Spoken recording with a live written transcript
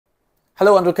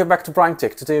Hello and welcome back to Prime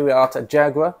Tech. Today we are at a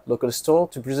Jaguar local store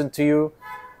to present to you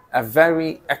a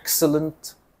very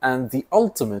excellent and the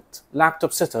ultimate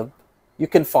laptop setup you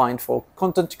can find for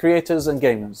content creators and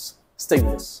gamers. Stay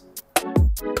with us.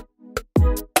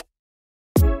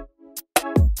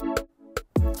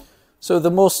 So the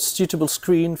most suitable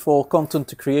screen for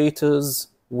content creators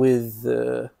with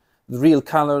real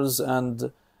colors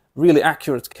and really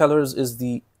accurate colors is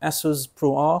the Asus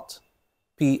ProArt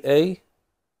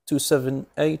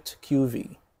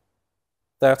PA278QV.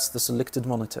 That's the selected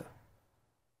monitor.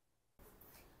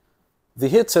 The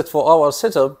headset for our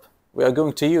setup we are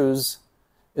going to use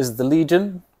is the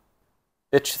Legion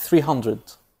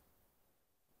H300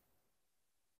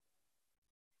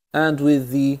 and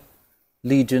with the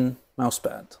Legion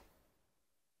mousepad.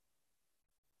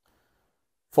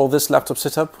 For this laptop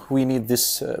setup we need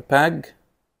this bag,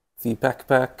 the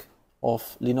backpack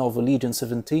of Lenovo Legion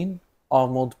 17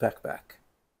 armored backpack.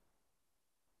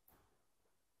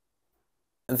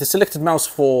 And the selected mouse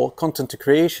for content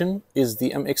creation is the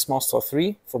MX Master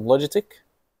 3 from Logitech.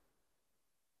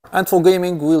 And for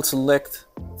gaming we'll select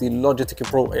the Logitech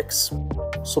Pro X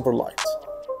Super Light.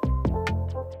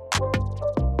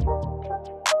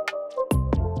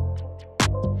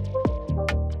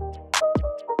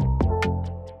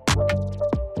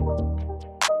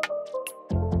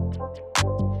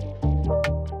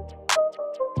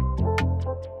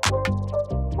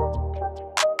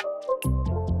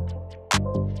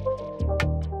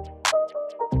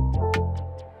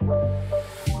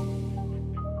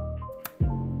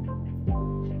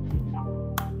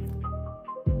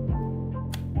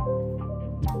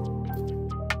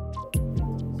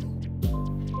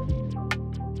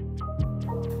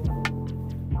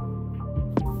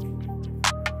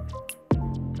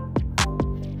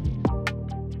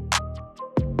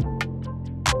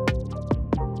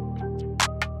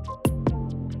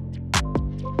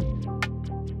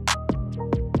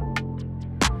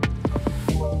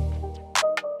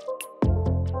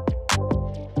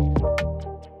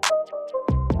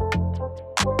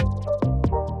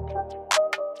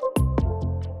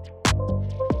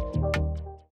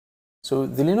 So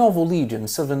the Lenovo Legion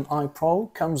 7i Pro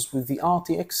comes with the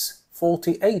RTX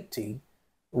 4080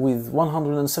 with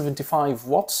 175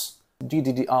 watts,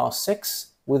 GDDR6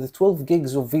 with 12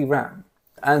 gigs of VRAM,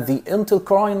 and the Intel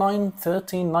Core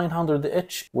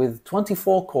i9-13900H with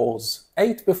 24 cores,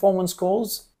 8 performance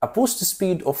cores, a boost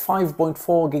speed of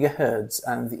 5.4 GHz,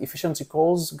 and the efficiency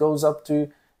cores goes up to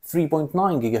 3.9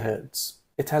 GHz.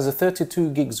 It has a 32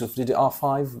 gigs of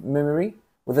DDR5 memory,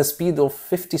 with a speed of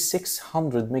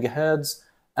 5600 MHz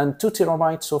and 2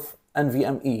 TB of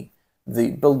NVMe.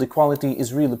 The build quality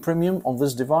is really premium on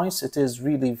this device. It is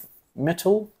really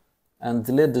metal and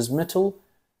the lid is metal.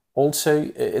 Also,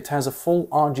 it has a full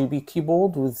RGB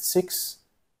keyboard with 6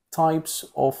 types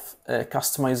of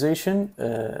customization.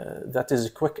 That is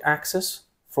quick access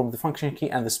from the function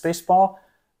key and the spacebar.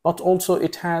 But also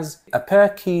it has a pair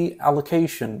key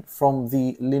allocation from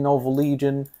the Lenovo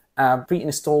Legion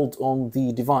pre-installed on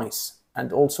the device,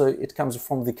 and also it comes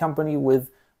from the company with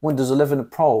Windows 11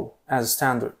 Pro as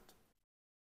standard.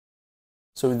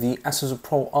 So the Asus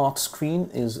ProArt screen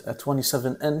is a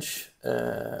 27-inch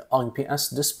IPS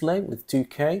display with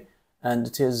 2K, and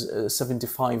it is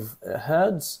 75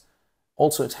 Hz.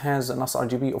 Also it has an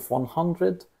sRGB of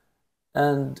 100,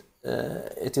 and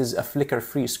it is a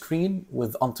flicker-free screen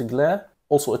with anti-glare.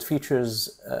 Also, it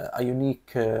features a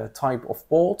unique type of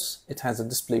ports. It has a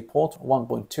display port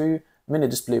 1.2, mini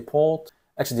display port,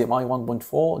 HDMI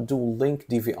 1.4, dual link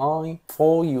DVI,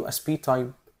 4 USB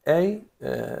Type A,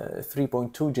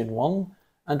 3.2 Gen 1,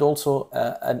 and also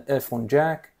an earphone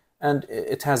jack, and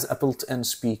it has a built-in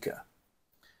speaker.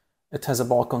 It has a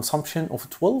power consumption of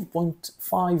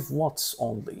 12.5 watts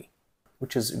only,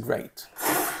 which is great.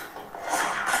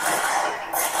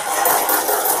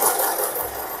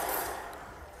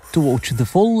 To watch the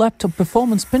full laptop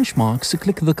performance benchmarks,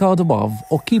 click the card above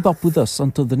or keep up with us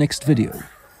until the next video.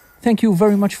 Thank you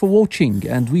very much for watching,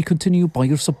 and we continue by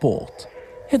your support.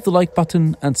 Hit the like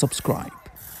button and subscribe.